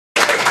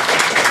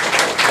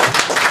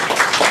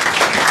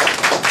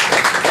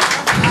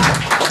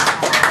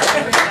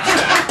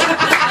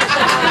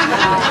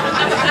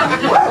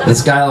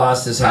This guy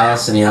lost his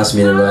house and he asked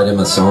me to write him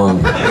a song.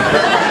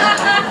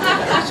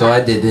 So I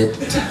did it.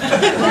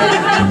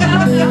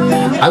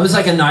 I was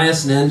like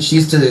Anais Nin. She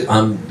used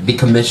to be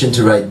commissioned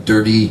to write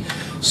dirty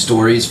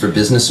stories for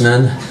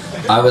businessmen.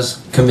 I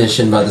was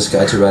commissioned by this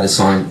guy to write a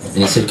song, and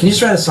he said, "Can you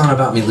just write a song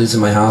about me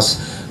losing my house?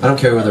 I don't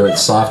care whether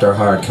it's soft or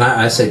hard."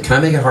 I said, "Can I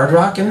make it hard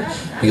rockin'?"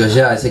 He goes,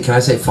 "Yeah." I said, "Can I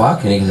say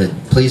fuck?" And he said,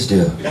 "Please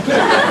do." And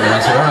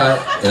I said, "All right."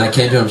 And I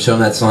came to him, showed him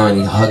that song, and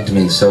he hugged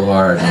me so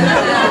hard.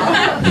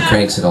 And he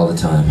cranks it all the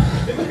time.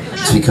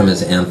 It's become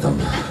his anthem.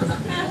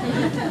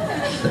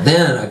 But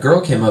then a girl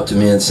came up to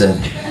me and said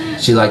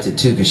she liked it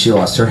too because she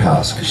lost her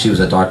house because she was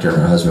a doctor and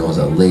her husband was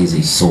a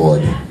lazy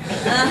sword.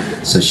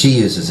 So she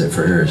uses it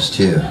for hers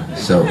too.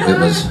 So it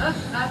was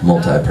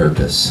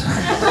multi-purpose,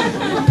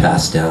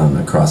 passed down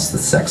across the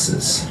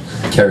sexes,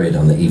 carried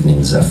on the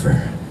evening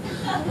zephyr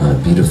on a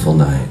beautiful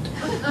night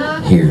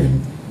here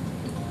in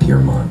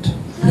Piermont,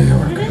 New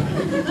York,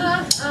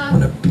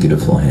 on a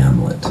beautiful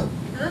hamlet.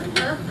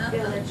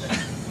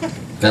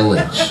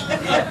 Village.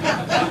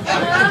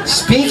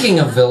 Speaking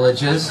of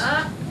villages,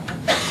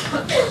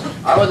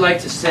 I would like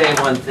to say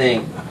one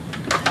thing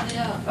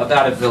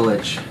about a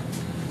village.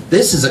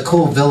 This is a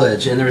cool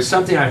village, and there was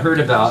something I heard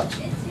about,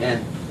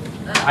 and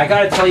I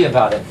gotta tell you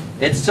about it.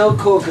 It's so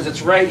cool because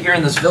it's right here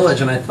in this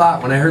village, and I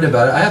thought when I heard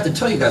about it, I have to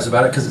tell you guys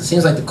about it because it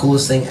seems like the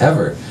coolest thing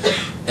ever.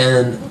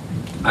 And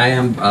I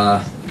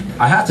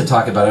have to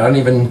talk about it. I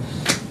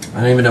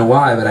don't even know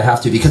why, but I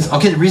have to because,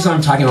 okay, the reason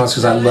I'm talking about it is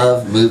because I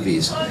love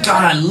movies. God,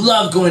 I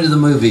love going to the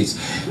movies.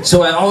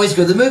 So I always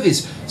go to the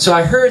movies. So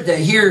I heard that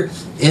here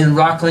in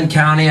Rockland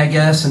County, I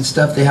guess, and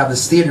stuff, they have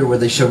this theater where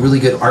they show really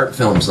good art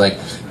films, like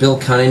Bill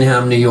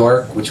Cunningham, New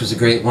York, which was a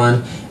great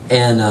one,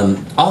 and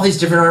all these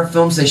different art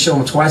films, they show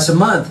them twice a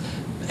month.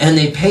 And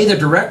they pay the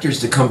directors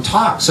to come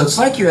talk. So it's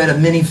like you're at a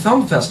mini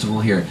film festival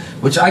here,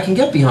 which I can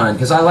get behind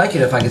because I like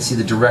it if I can see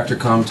the director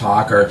come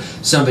talk or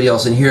somebody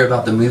else and hear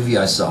about the movie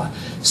I saw.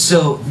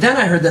 So then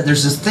I heard that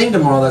there's this thing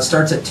tomorrow that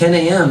starts at 10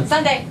 a.m.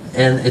 Sunday.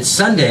 And it's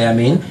Sunday, I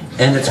mean,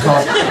 and it's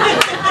called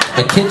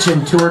A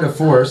Kitchen Tour de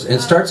Force, and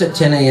it starts at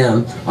 10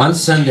 a.m. on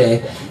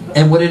Sunday.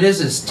 And what it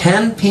is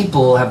 10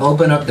 people have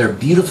opened up their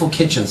beautiful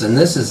kitchens, and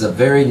this is a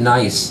very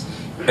nice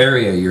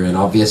area you're in,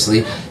 obviously,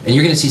 and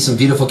you're going to see some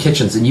beautiful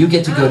kitchens, and you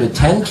get to go to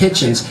 10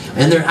 kitchens,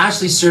 and they're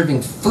actually serving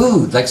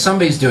food, like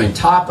somebody's doing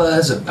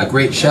tapas, a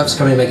great chef's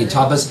coming and making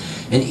tapas,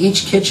 and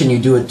each kitchen you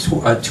do a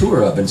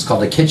tour of, and it's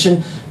called a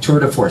kitchen tour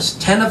de force.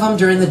 10 of them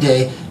during the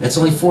day, and it's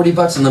only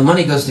 $40, and the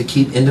money goes to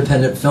keep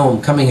independent film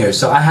coming here.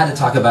 So I had to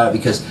talk about it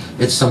because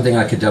it's something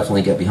I could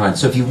definitely get behind.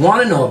 So if you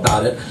want to know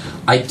about it,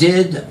 I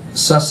did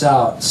suss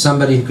out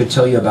somebody who could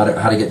tell you about it,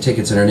 how to get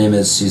tickets, and her name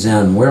is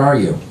Suzanne. Where are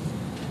you?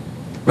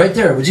 Right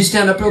there. Would you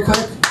stand up real quick?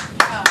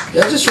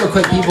 Yeah, just real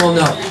quick, people will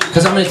know.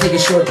 Because I'm going to take a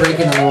short break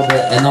in a little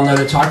bit, and they'll know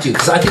to talk to you.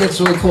 Because I think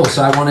it's really cool,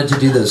 so I wanted to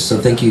do this. So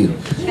thank you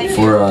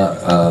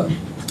for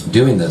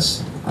doing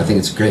this. I think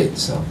it's great.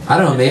 So I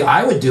don't know, maybe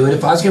I would do it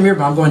if I was going to be here,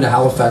 but I'm going to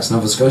Halifax,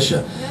 Nova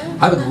Scotia.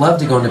 I would love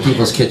to go into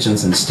people's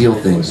kitchens and steal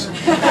things.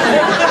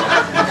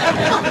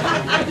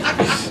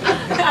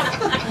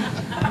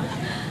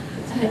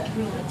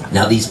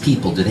 Now these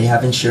people, do they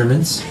have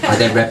insurance? Are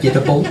they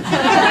reputable?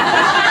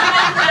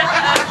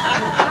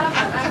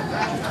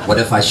 What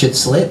if I should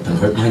slip and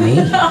hurt my knee?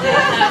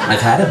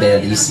 I've had a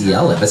bad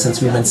ECL ever since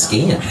we went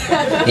skiing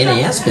in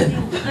Aspen.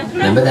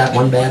 Remember that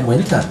one bad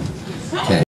winter? Okay.